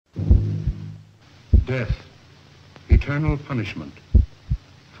death, eternal punishment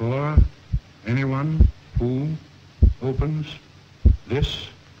for anyone who opens this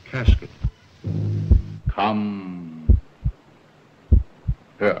casket. Come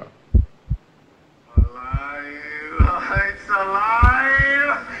here. Alive! It's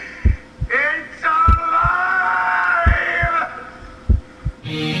alive! It's alive!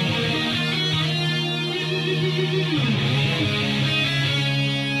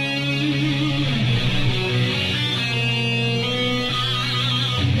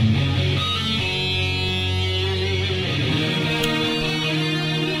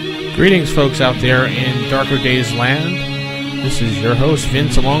 Greetings, folks out there in Darker Days land. This is your host,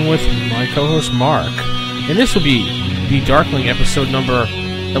 Vince, along with my co-host, Mark. And this will be the Darkling episode number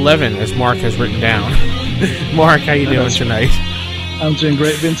 11, as Mark has written down. Mark, how you doing tonight? I'm doing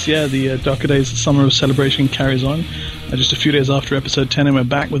great, Vince. Yeah, the Darker Days Summer of Celebration carries on. Just a few days after episode 10, and we're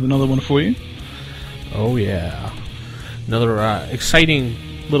back with another one for you. Oh, yeah. Another exciting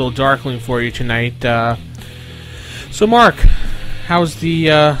little Darkling for you tonight. So, Mark, how's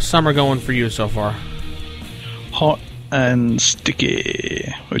the summer going for you so far? Hot and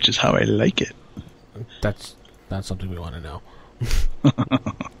sticky, which is how I like it. That's not something we want to know.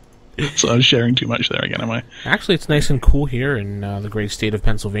 So I'm sharing too much there again, am I? Actually, it's nice and cool here in the great state of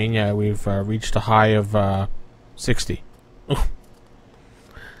Pennsylvania. We've reached a high of 60.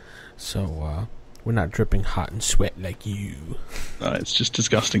 So, we're not dripping hot and sweat like you. It's just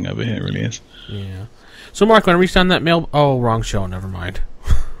disgusting over here, it really is. Yeah. So, Mark, when I reached down that mail... Oh, wrong show, never mind.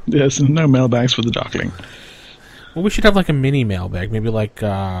 Yes, no mailbags for the Darkling. Well, we should have like a mini mailbag, maybe like,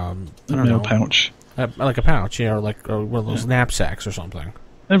 I don't know. Pouch. Like a pouch, yeah, or like one of those knapsacks or something.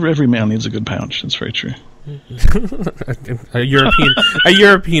 Every mail needs a good pouch, that's very true. a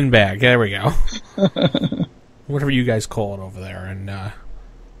European bag, there we go. Whatever you guys call it over there in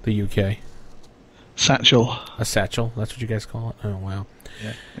the UK. Satchel. A satchel, that's what you guys call it? Oh, wow.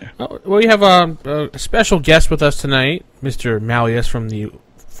 Yeah. Well, we have a special guest with us tonight, Mr. Mallius from the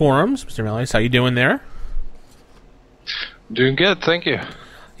forums. Mr. Mallius, how you doing there? Doing good, thank you.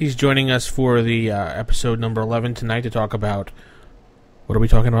 He's joining us for the episode number 11 tonight to talk about... What are we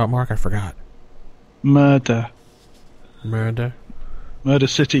talking about, Mark? I forgot. Murder. Murder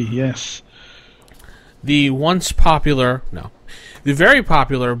City, yes. The very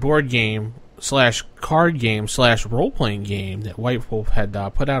popular board game / card game / role-playing game that White Wolf had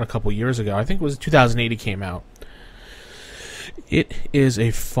put out a couple years ago. I think it was 2008 it came out. It is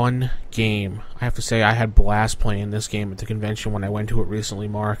a fun game. I have to say, I had blast playing this game at the convention when I went to it recently,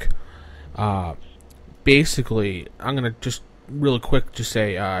 Mark. Basically, I'm going to just real quick just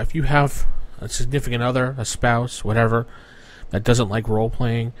say, if you have a significant other, a spouse, whatever, that doesn't like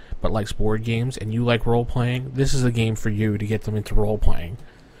role-playing but likes board games, and you like role-playing, this is a game for you to get them into role-playing.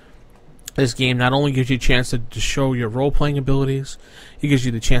 This game not only gives you a chance to show your role-playing abilities, it gives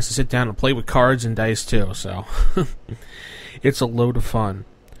you the chance to sit down and play with cards and dice, too, so... It's a load of fun.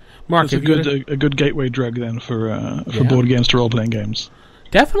 Mark, it's a good gateway drug then for board games to role-playing games.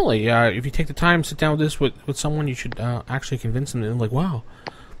 Definitely. If you take the time to sit down with this with someone, you should actually convince them. Like, wow,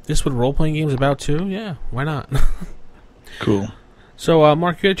 this is what role-playing games about too? Yeah, why not? Cool. So,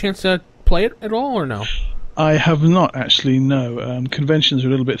 Mark, you had a chance to play it at all or no? I have not actually, no. Conventions are a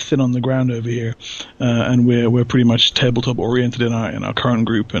little bit thin on the ground over here, and we're pretty much tabletop oriented in our current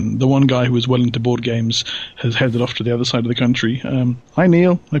group. And the one guy who is well into board games has headed off to the other side of the country. Hi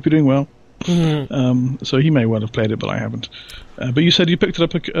Neil, hope you're doing well. Mm-hmm. So he may well have played it, but I haven't. But you said you picked it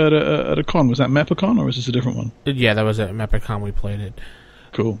up at a con. Was that Mepicon or is this a different one? Yeah, that was at Mepicon we played it.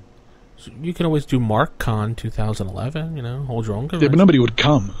 Cool. So you can always do MarkCon 2011. Hold your own convention. Yeah, but nobody would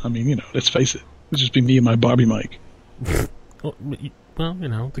come. I mean, let's face it. It'd just be me and my Barbie mic. Well,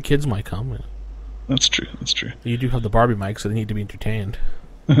 the kids might come. That's true. You do have the Barbie mic, so they need to be entertained.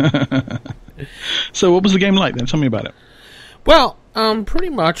 So what was the game like then? Tell me about it. Well, pretty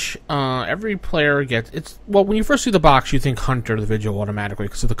much every player gets... when you first see the box, you think Hunter, the visual, automatically,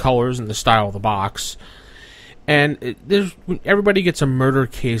 because of the colors and the style of the box. And everybody gets a murder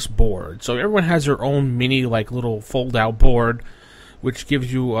case board. So everyone has their own mini, little fold-out board, which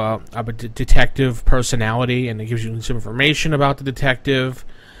gives you a detective personality, and it gives you some information about the detective,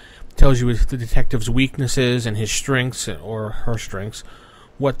 tells you the detective's weaknesses and his strengths, or her strengths,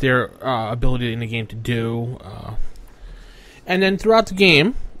 what their ability in the game to do. And then throughout the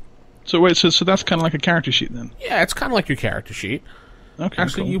game... So wait, so that's kind of like a character sheet then? Yeah, it's kind of like your character sheet. Okay,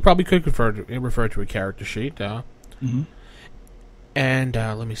 actually, cool. You probably could refer to a character sheet. Mm-hmm. And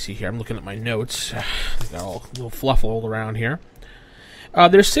let me see here. I'm looking at my notes. I got a little fluff all around here.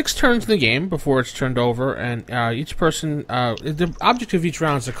 There's 6 turns in the game before it's turned over, and each person... the objective of each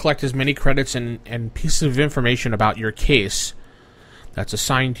round is to collect as many credits and pieces of information about your case that's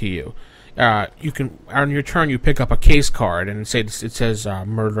assigned to you. You can, on your turn, you pick up a case card, and it says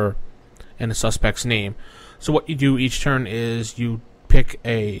murder and the suspect's name. So what you do each turn is you pick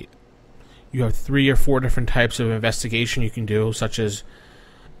you have 3 or 4 different types of investigation you can do, such as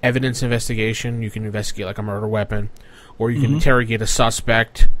evidence investigation. You can investigate like a murder weapon, or you can interrogate a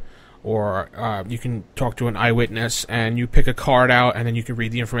suspect, or you can talk to an eyewitness, and you pick a card out, and then you can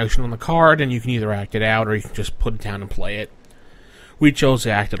read the information on the card, and you can either act it out, or you can just put it down and play it. We chose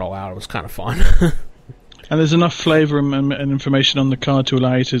to act it all out. It was kind of fun. And there's enough flavor and information on the card to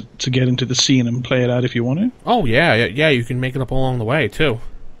allow you to get into the scene and play it out if you want to? Oh, yeah, you can make it up along the way, too.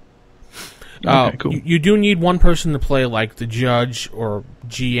 Okay, cool. You do need one person to play, like the judge or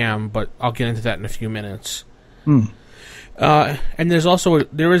GM, but I'll get into that in a few minutes. And there is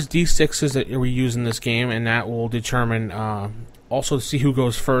D6s that we use in this game, and that will determine also to see who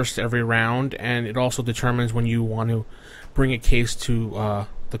goes first every round, and it also determines when you want to bring a case to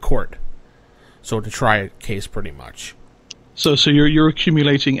the court. So to try a case, pretty much. So you're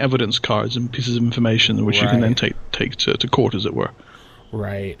accumulating evidence cards and pieces of information which you can then take to court, as it were.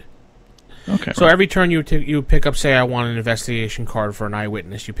 Right. Okay. So every turn you pick up, say, I want an investigation card for an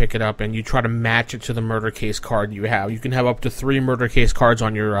eyewitness. You pick it up and you try to match it to the murder case card you have. You can have up to 3 murder case cards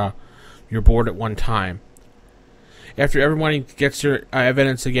on your board at one time. After everyone gets their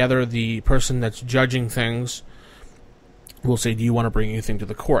evidence together, the person that's judging things will say, do you want to bring anything to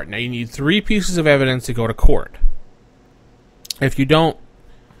the court? Now, you need 3 pieces of evidence to go to court. If you don't,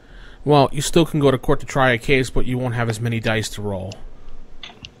 well, you still can go to court to try a case, but you won't have as many dice to roll.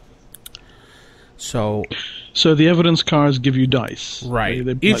 So the evidence cards give you dice. Right.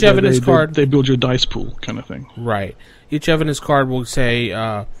 Each evidence card... They build your dice pool kind of thing. Right. Each evidence card will say,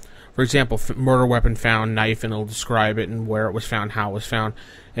 for example, murder weapon found, knife, and it'll describe it and where it was found, how it was found,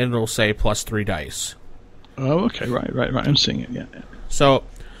 and it'll say plus 3 dice. Oh, okay. Right. I'm seeing it, yeah. So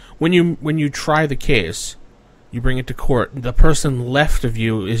when you try the case, you bring it to court, the person left of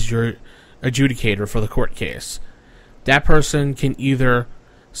you is your adjudicator for the court case. That person can either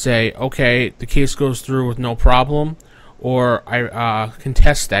say, okay, the case goes through with no problem, or I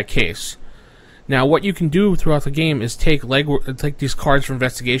contest that case. Now, what you can do throughout the game is take these cards for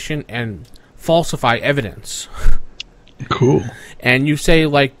investigation and falsify evidence. Cool. And you say,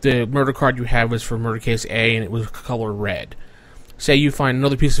 like, the murder card you have was for murder case A, and it was color red. Say you find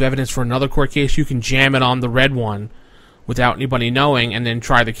another piece of evidence for another court case, you can jam it on the red one without anybody knowing, and then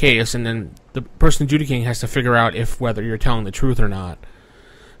try the case, and then the person adjudicating has to figure out whether you're telling the truth or not.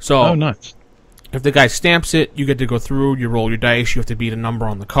 So, nice. If the guy stamps it, you get to go through, you roll your dice, you have to beat a number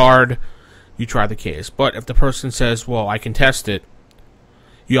on the card, you try the case. But if the person says, well, I contest it,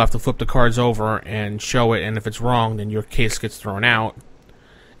 you have to flip the cards over and show it, and if it's wrong, then your case gets thrown out,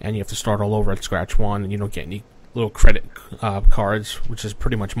 and you have to start all over at scratch 1, and you don't get any little credit cards, which is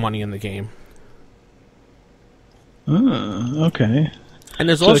pretty much money in the game. Oh, okay. And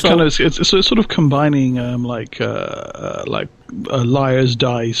there's also it's sort of combining like a liar's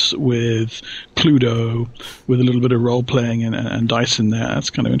dice with Cluedo, with a little bit of role playing and dice in there. That's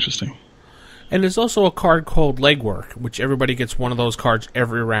kind of interesting. And there's also a card called Legwork, which everybody gets one of those cards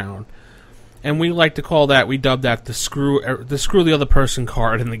every round. And we like to call that, we dub that the screw the other person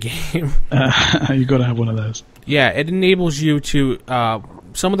card in the game. You got to have one of those. Yeah, it enables you to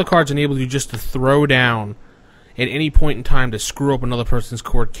some of the cards enable you just to throw down at any point in time to screw up another person's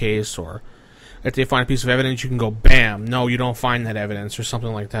court case, or if they find a piece of evidence, you can go, bam, no, you don't find that evidence, or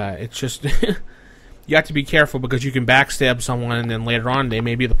something like that. It's just, you have to be careful, because you can backstab someone, and then later on, they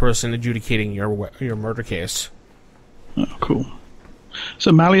may be the person adjudicating your murder case. Oh, cool.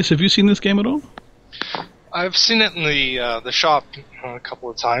 So, Mallius, have you seen this game at all? I've seen it in the shop a couple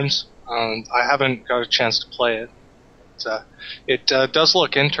of times. I haven't got a chance to play it. It does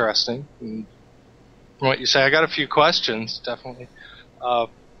look interesting. And from what you say, I got a few questions, definitely.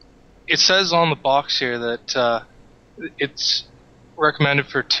 It says on the box here that it's recommended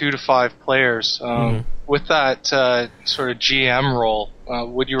for 2 to 5 players. With that sort of GM role,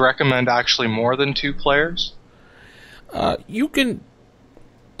 would you recommend actually more than 2 players? You can...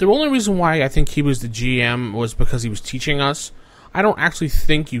 The only reason why I think he was the GM was because he was teaching us. I don't actually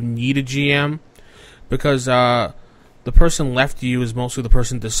think you need a GM, because the person left to you is mostly the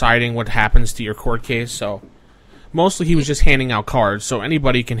person deciding what happens to your court case, so mostly he was just handing out cards, so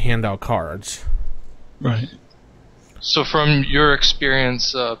anybody can hand out cards. Right. So from your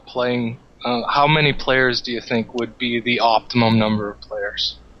experience playing, how many players do you think would be the optimum number of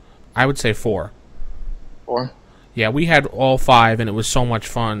players? I would say 4. 4? Yeah, we had all 5, and it was so much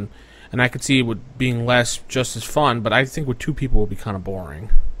fun. And I could see it would being less just as fun, but I think with 2 people it would be kind of boring.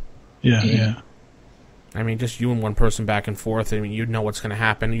 Yeah. I mean, just you and one person back and forth. I mean, you'd know what's going to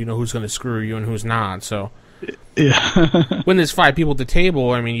happen. You know who's going to screw you and who's not. So, yeah. when there's 5 people at the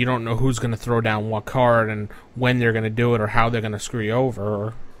table, I mean, you don't know who's going to throw down what card and when they're going to do it or how they're going to screw you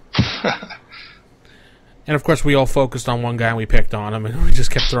over. And of course, we all focused on one guy and we picked on him, and we just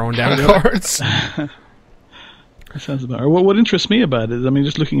kept throwing down cards. That sounds about right. What interests me about it is, I mean,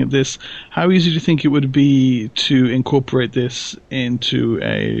 just looking at this, how easy do you think it would be to incorporate this into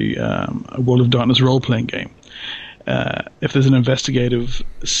a World of Darkness role-playing game? If there's an investigative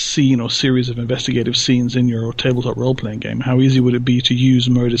scene or series of investigative scenes in your tabletop role-playing game, how easy would it be to use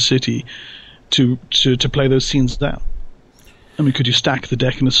Murder City to play those scenes down? I mean, could you stack the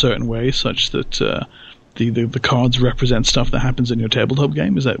deck in a certain way such that the cards represent stuff that happens in your tabletop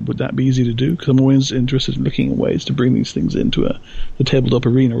game? Would that be easy to do? Because I'm always interested in looking at ways to bring these things into the tabletop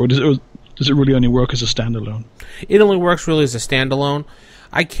arena. Or does it really only work as a standalone? It only works really as a standalone.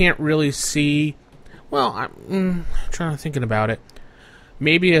 I can't really see. Well, I'm trying to thinking about it.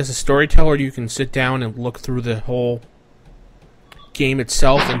 Maybe as a storyteller, you can sit down and look through the whole game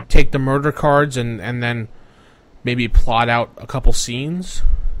itself and take the murder cards and then maybe plot out a couple scenes.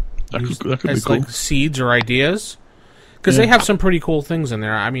 That could be as cool. like seeds or ideas, because they have some pretty cool things in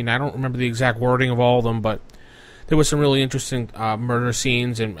there. I mean, I don't remember the exact wording of all of them, but there was some really interesting murder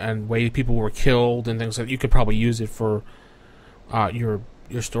scenes and way people were killed and things that you could probably use it for your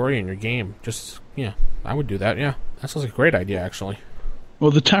story and your game. I would do that. Yeah, that sounds like a great idea, actually.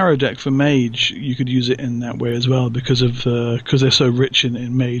 Well, the tarot deck for Mage, you could use it in that way as well because they're so rich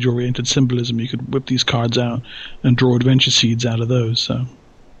in Mage-oriented symbolism. You could whip these cards out and draw adventure seeds out of those. So.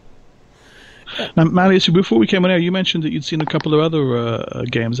 Now, Mallius, before we came on air, you mentioned that you'd seen a couple of other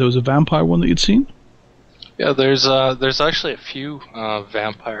games. There was a vampire one that you'd seen? Yeah, there's actually a few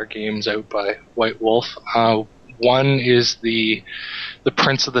vampire games out by White Wolf. One is the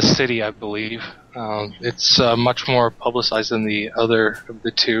Prince of the City, I believe. It's much more publicized than the other of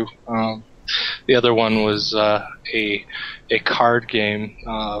the two. The other one was a card game,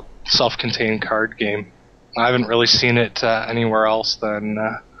 self-contained card game. I haven't really seen it anywhere else than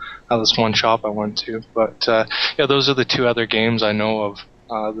this one shop I went to. But those are the 2 other games I know of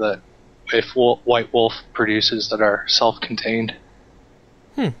that White Wolf produces that are self-contained.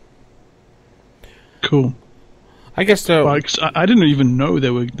 Cool. I guess I didn't even know they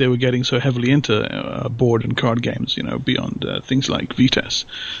were getting so heavily into board and card games, beyond things like Vitesse.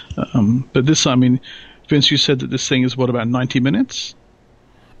 But this, I mean, Vince, you said that this thing is about 90 minutes?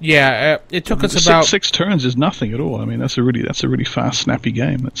 Yeah, it took us about 6 turns is nothing at all. I mean, that's a really fast, snappy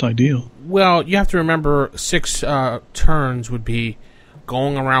game. That's ideal. Well, you have to remember 6 turns would be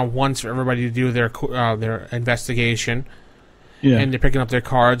going around once for everybody to do their investigation. Yeah. And they're picking up their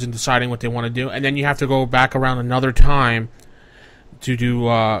cards and deciding what they want to do. And then you have to go back around another time to do,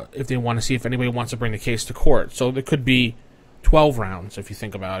 if they want to see if anybody wants to bring the case to court. So there could be 12 rounds if you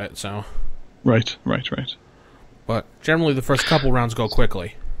think about it. So. Right. But generally the first couple rounds go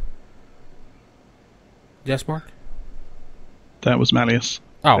quickly. Yes, Mark? That was Mallius.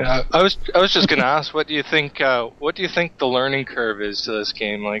 Oh, yeah, I was just gonna ask, what do you think the learning curve is to this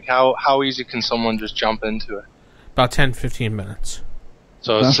game? Like, how easy can someone just jump into it? About 10-15 minutes.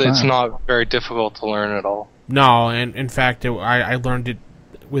 So it's not very difficult to learn at all. No, and in fact, I learned it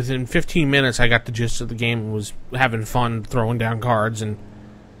within 15 minutes. I got the gist of the game and was having fun throwing down cards and.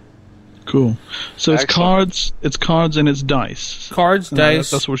 Cool. So it's cards, and it's dice. Cards, dice.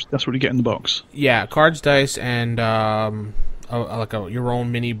 That's what you get in the box. Yeah, cards, dice, and your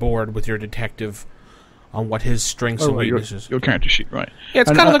own mini board with your detective on what his strengths and weaknesses. Your character sheet, right? Yeah,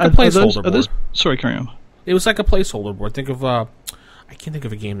 it's kind of like a placeholder board. Sorry, carry on. It was like a placeholder board. Think of I can't think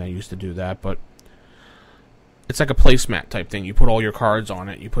of a game that used to do that, but it's like a placemat type thing. You put all your cards on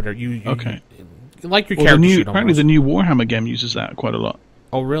it. You put you like your character sheet. Apparently, the new Warhammer game uses that quite a lot.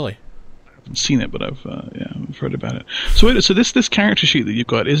 Oh, really? I haven't seen it, but I've heard about it. So this character sheet that you've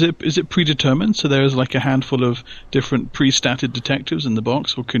got, is it predetermined? So there's like a handful of different pre-statted detectives in the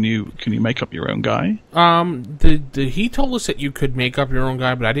box, or can you make up your own guy? He told us that you could make up your own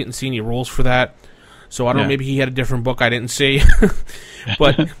guy, but I didn't see any rules for that. So I don't know, maybe he had a different book I didn't see.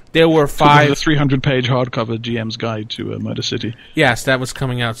 But there were 5... The 300-page hardcover GM's Guide to Murder City. Yes, that was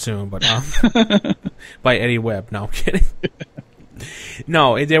coming out soon, but by Eddie Webb. No, I'm kidding.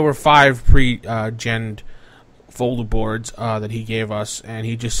 No, there were 5 pre-genned folder boards that he gave us, and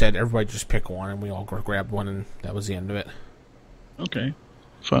he just said, everybody just pick one, and we all grabbed one, and that was the end of it. Okay.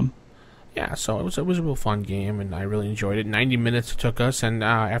 Fun. Yeah, so it was a real fun game, and I really enjoyed it. 90 minutes it took us, and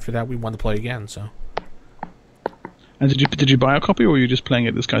after that we wanted to play again, so... And did you buy a copy, or were you just playing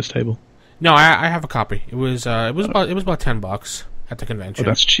at this guy's table? No, I have a copy. It was about $10 at the convention. Oh,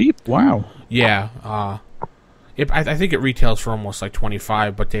 that's cheap. Wow. Yeah. I think it retails for almost like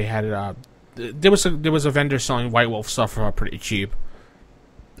 $25, but they had it. There was a vendor selling White Wolf stuff for pretty cheap.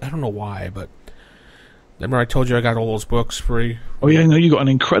 I don't know why, but remember I told you I got all those books free. Oh yeah, no, you got an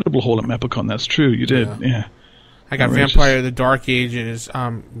incredible haul at Mepicon. That's true. You did. Yeah. I got Vampire: The Dark Ages.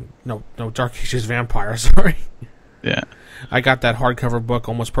 No, Dark Ages Vampire. Sorry. Yeah. I got that hardcover book,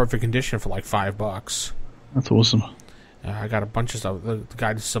 almost perfect condition, for like $5. That's awesome. I got a bunch of stuff. The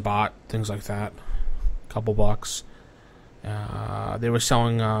Guide to Sabbat, things like that. Couple bucks. They were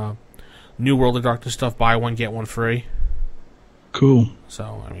selling New World of Darkness stuff. Buy one get one free. Cool.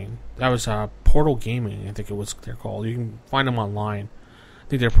 So I mean, that was Portal Gaming. I think they're called. You can find them online. I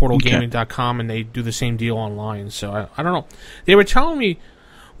think they're portalgaming.com, and they do the same deal online. So I don't know. They were telling me,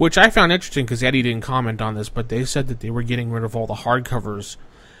 which I found interesting because Eddie didn't comment on this, but they said that they were getting rid of all the hardcovers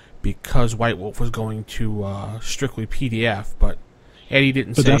because White Wolf was going to strictly PDF. But Eddie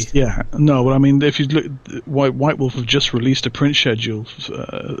didn't say. No, but I mean, if you look, White Wolf have just released a print schedule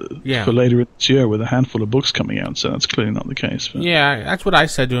for later this year with a handful of books coming out, so that's clearly not the case. But. Yeah, that's what I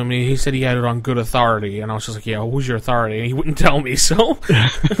said to him. He said he had it on good authority, and I was just like, yeah, who's your authority? And he wouldn't tell me, so.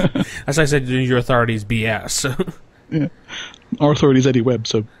 As I said, your authority is BS. Yeah. Our authority is Eddie Webb,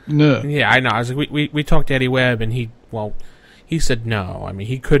 so no. Yeah, I know. I was like, we talked to Eddie Webb, and he said no. I mean,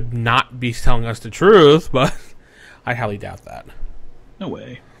 he could not be telling us the truth, but I highly doubt that. No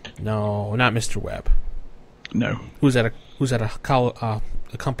way. No, not Mr. Webb. No. Who's at a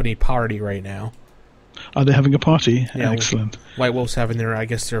company party right now? Are they having a party? Yeah, excellent. White Wolf's having their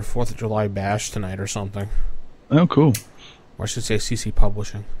 4th of July bash tonight or something. Oh, cool. Or I should say CC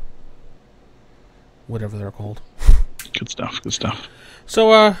Publishing. Whatever they're called. Good stuff, good stuff.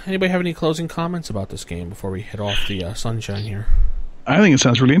 So, anybody have any closing comments about this game before we hit off the sunshine here? I think it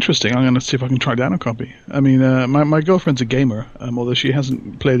sounds really interesting. I'm going to see if I can track down a copy. I mean, my girlfriend's a gamer, although she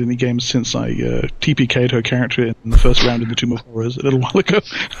hasn't played any games since I TPK'd her character in the first round of the Tomb of Horrors a little while ago.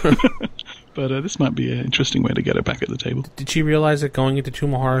 But this might be an interesting way to get her back at the table. Did she realize that going into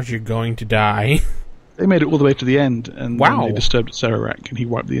Tomb of Horrors, you're going to die? They made it all the way to the end, and wow. Then they disturbed Sararak, and he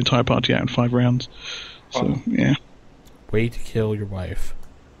wiped the entire party out in 5 rounds. So, yeah. Way to kill your wife.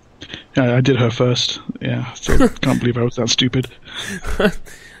 Yeah, I did her first. Yeah, so can't believe I was that stupid.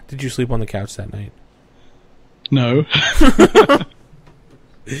 Did you sleep on the couch that night? No.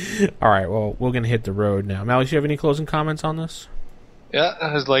 Alright, well, we're going to hit the road now. Mallius, you have any closing comments on this? Yeah,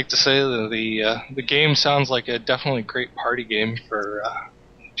 I'd like to say that the game sounds like a definitely great party game for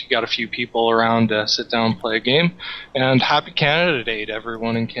if you got a few people around to sit down and play a game. And happy Canada Day to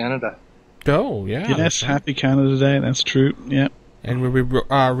everyone in Canada. Oh, yeah. Yes, happy Canada Day, that's true, yeah. And we'll be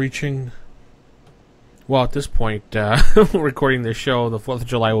reaching... Well, at this point, recording this show, the 4th of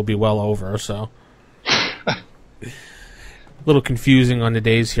July will be well over, so... A little confusing on the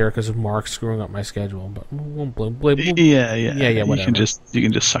days here because of Mark screwing up my schedule, but we'll whatever. You can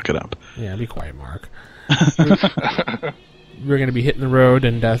just suck it up. Yeah, be quiet, Mark. We're going to be hitting the road,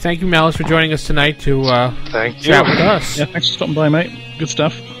 and thank you, Mallius, for joining us tonight to chat with us. Yeah, thanks for stopping by, mate. Good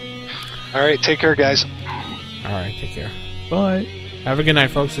stuff. All right, take care, guys. All right, take care. Bye. Have a good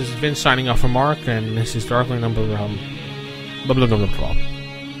night, folks. This is Vince signing off for Mark, and this is Darkling number 12.